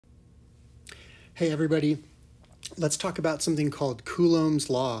Hey everybody, let's talk about something called Coulombs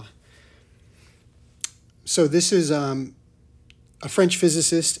Law. So this is a French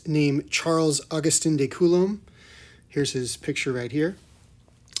physicist named Charles Augustin de Coulomb. Here's his picture right here.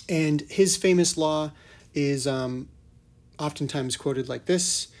 And his famous law is oftentimes quoted like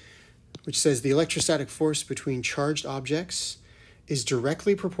this, which says the electrostatic force between charged objects is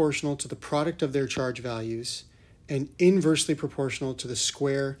directly proportional to the product of their charge values and inversely proportional to the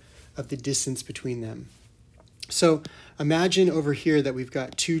square of the distance between them. So imagine over here that we've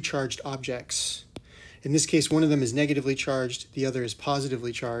got two charged objects. In this case, one of them is negatively charged, the other is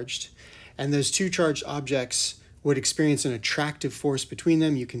positively charged. And those two charged objects would experience an attractive force between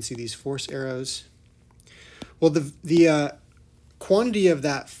them. You can see these force arrows. Well, the quantity of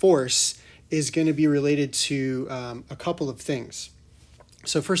that force is going to be related to a couple of things.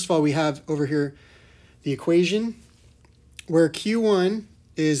 So first of all, we have over here the equation where Q1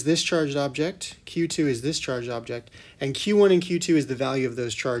 is this charged object, Q2 is this charged object, and Q1 and Q2 is the value of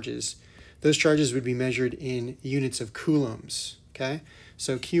those charges. Those charges would be measured in units of coulombs, okay?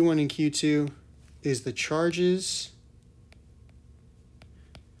 So Q1 and Q2 is the charges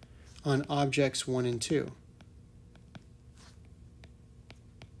on objects 1 and 2.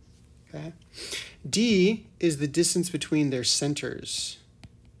 Okay? D is the distance between their centers.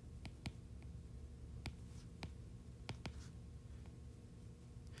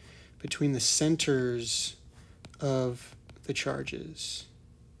 Between the centers of the charges.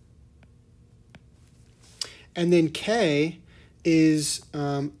 And then K is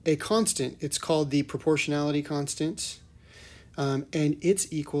a constant. It's called the proportionality constant. And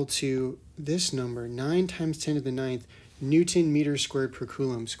it's equal to this number, 9 times 10 to the 9th Newton meters squared per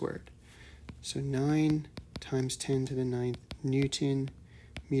Coulomb squared. So 9 times 10 to the 9th Newton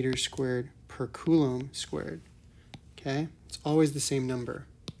meters squared per Coulomb squared. Okay? It's always the same number.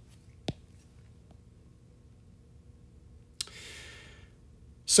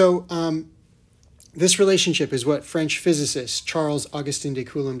 So this relationship is what French physicist Charles Augustin de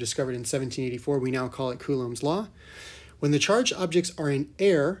Coulomb discovered in 1784. We now call it Coulomb's Law. When the charged objects are in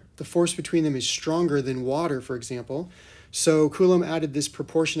air, the force between them is stronger than water, for example. So Coulomb added this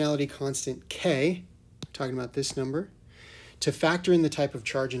proportionality constant K, talking about this number, to factor in the type of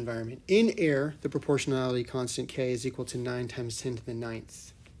charge environment. In air, the proportionality constant K is equal to 9 times 10 to the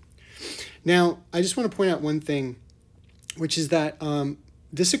 9th. Now, I just want to point out one thing, which is that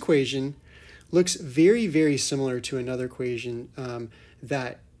this equation looks very, very similar to another equation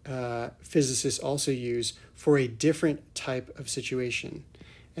that physicists also use for a different type of situation.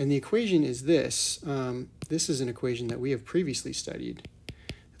 And the equation is this. This is an equation that we have previously studied.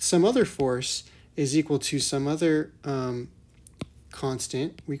 Some other force is equal to some other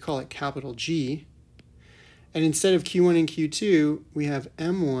constant. We call it capital G. And instead of Q1 and Q2, we have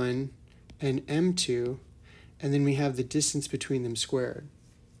M1 and M2, and then we have the distance between them squared.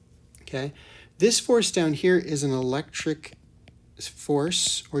 Okay? This force down here is an electric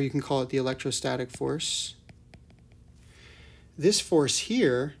force, or you can call it the electrostatic force. This force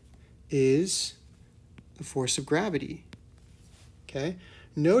here is the force of gravity. Okay?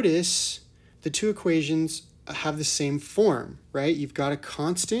 Notice the two equations have the same form, right? You've got a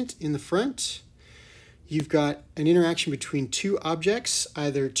constant in the front. You've got an interaction between two objects,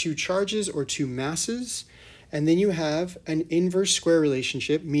 either two charges or two masses. And then you have an inverse square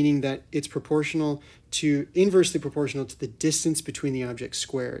relationship, meaning that it's inversely proportional to the distance between the objects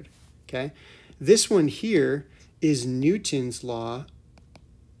squared. Okay? This one here is Newton's law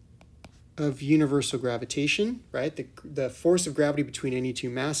of universal gravitation, right? The force of gravity between any two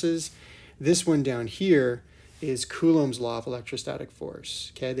masses. This one down here is Coulomb's law of electrostatic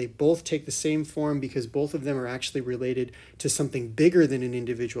force. Okay? They both take the same form because both of them are actually related to something bigger than an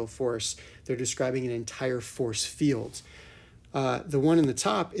individual force. They're describing an entire force field. The one in the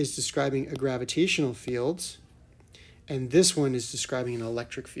top is describing a gravitational field, and this one is describing an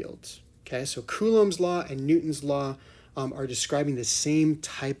electric field. Okay? So Coulomb's law and Newton's law are describing the same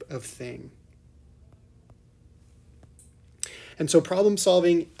type of thing. And so problem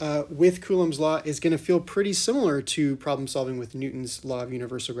solving with Coulomb's law is going to feel pretty similar to problem solving with Newton's law of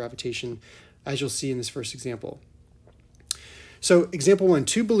universal gravitation, as you'll see in this first example. So example 1,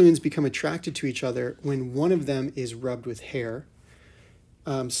 two balloons become attracted to each other when one of them is rubbed with hair.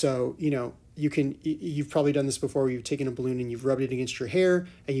 So, you know, you've probably done this before where you've taken a balloon and you've rubbed it against your hair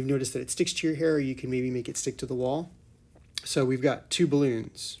and you've noticed that it sticks to your hair, or you can maybe make it stick to the wall. So we've got two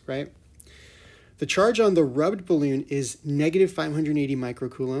balloons, right? The charge on the rubbed balloon is negative 580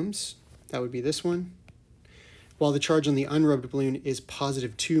 microcoulombs. That would be this one. While the charge on the unrubbed balloon is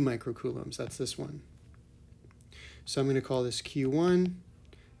positive 2 microcoulombs. That's this one. So I'm going to call this Q1,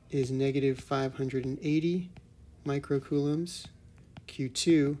 is negative 580 microcoulombs.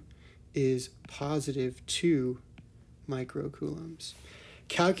 Q2 is positive 2 microcoulombs.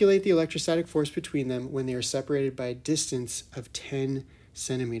 Calculate the electrostatic force between them when they are separated by a distance of 10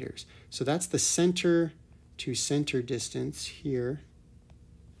 centimeters. So that's the center to center distance here.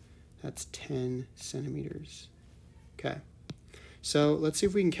 That's 10 centimeters. Okay. So let's see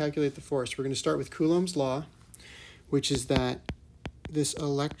if we can calculate the force. We're going to start with Coulombs Law, which is that this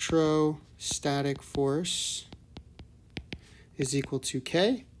electrostatic force is equal to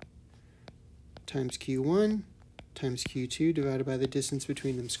K times Q1 times Q2 divided by the distance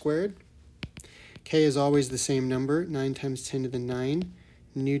between them squared. K is always the same number, 9 times 10 to the 9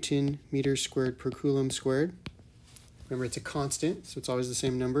 Newton meters squared per Coulomb squared. Remember, it's a constant, so it's always the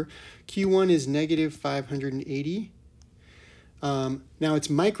same number. Q1 is negative 580. Now it's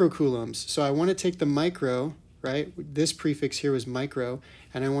microcoulombs, so I want to take the micro, right? This prefix here was micro,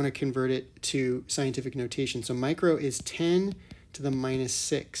 and I want to convert it to scientific notation. So micro is 10 to the minus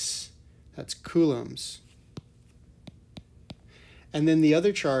 6. That's coulombs. And then the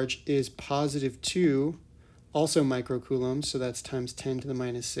other charge is positive 2, also microcoulombs, so that's times 10 to the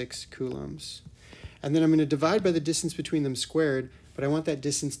minus 6 coulombs. And then I'm going to divide by the distance between them squared, but I want that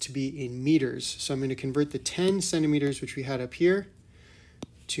distance to be in meters. So I'm going to convert the 10 centimeters, which we had up here,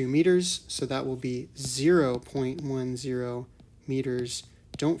 to meters, so that will be 0.10 meters.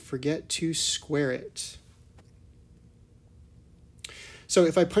 Don't forget to square it. So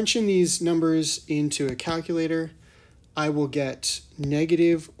if I punch in these numbers into a calculator, I will get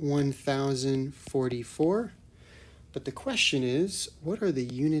negative 1,044. But the question is, what are the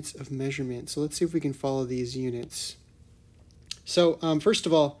units of measurement? So let's see if we can follow these units. So first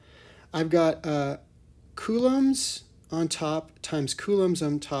of all, I've got coulombs on top times coulombs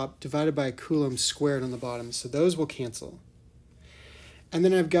on top divided by coulombs squared on the bottom. So those will cancel. And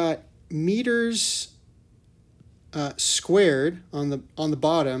then I've got meters squared on the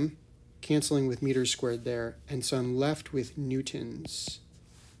bottom, canceling with meters squared there. And so I'm left with newtons.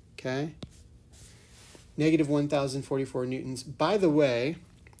 Okay? Negative 1,044 newtons. By the way,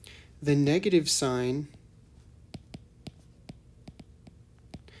 the negative sign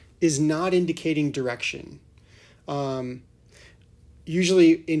is not indicating direction.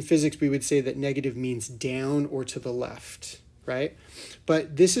 Usually in physics, we would say that negative means down or to the left, right?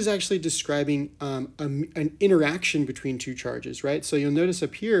 But this is actually describing an interaction between two charges, right? So you'll notice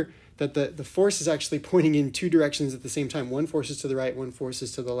up here that the force is actually pointing in two directions at the same time. One force is to the right, one force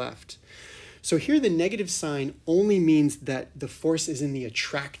is to the left. So here the negative sign only means that the force is in the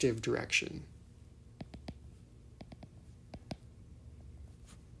attractive direction.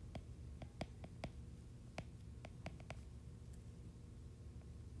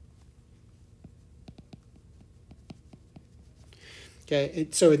 Okay,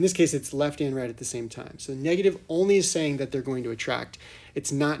 so in this case, it's left and right at the same time. So negative only is saying that they're going to attract.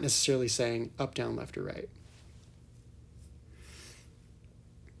 It's not necessarily saying up, down, left, or right.